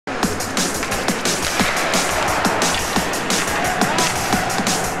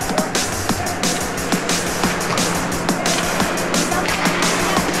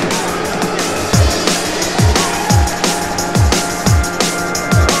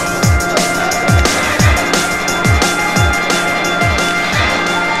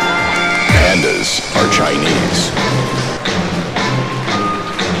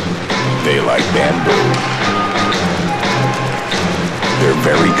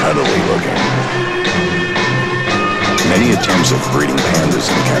cuddly looking. Many attempts of breeding pandas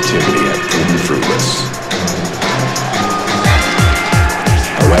in captivity have proven fruitless.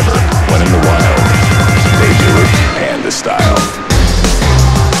 However, when in the wild, they do it panda style.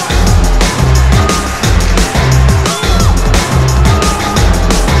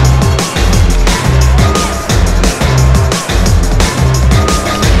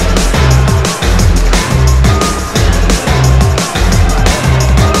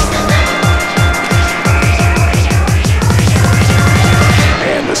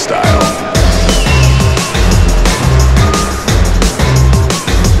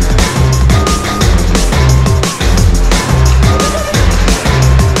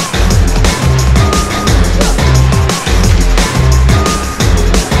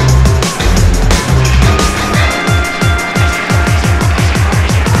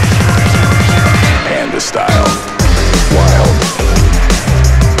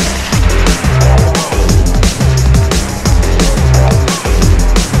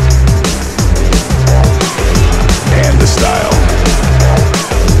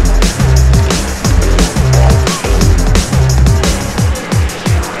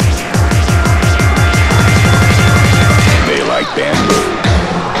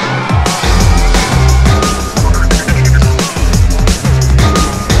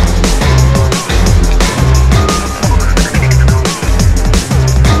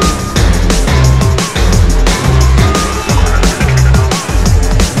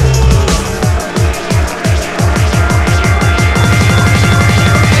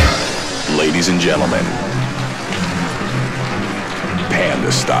 Gentlemen,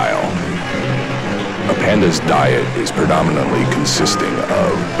 panda style. A panda's diet is predominantly consisting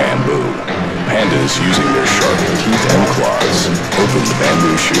of bamboo. Pandas, using their sharp teeth and claws, open the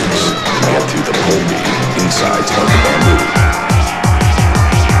bamboo shoots to get to the pulpy insides of the bamboo.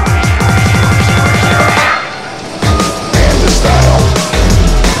 Panda style.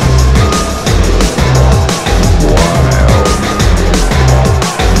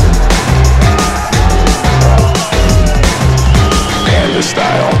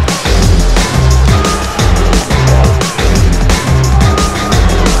 Style.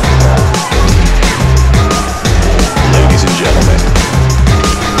 Ladies and gentlemen,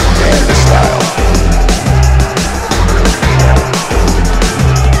 panda style.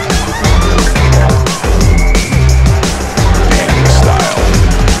 Panda style.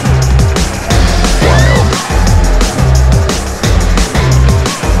 Wild.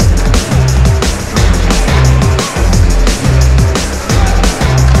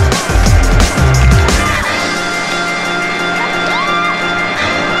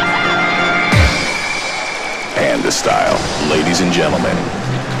 Style. Ladies and gentlemen,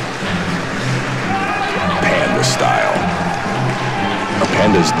 panda style. A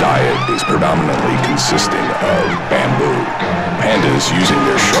panda's diet is predominantly consisting of bamboo. Pandas, using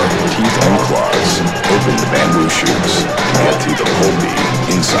their sharp teeth and claws, open the bamboo shoots to get to the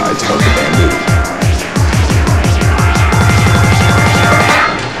pulpy insides of the bamboo.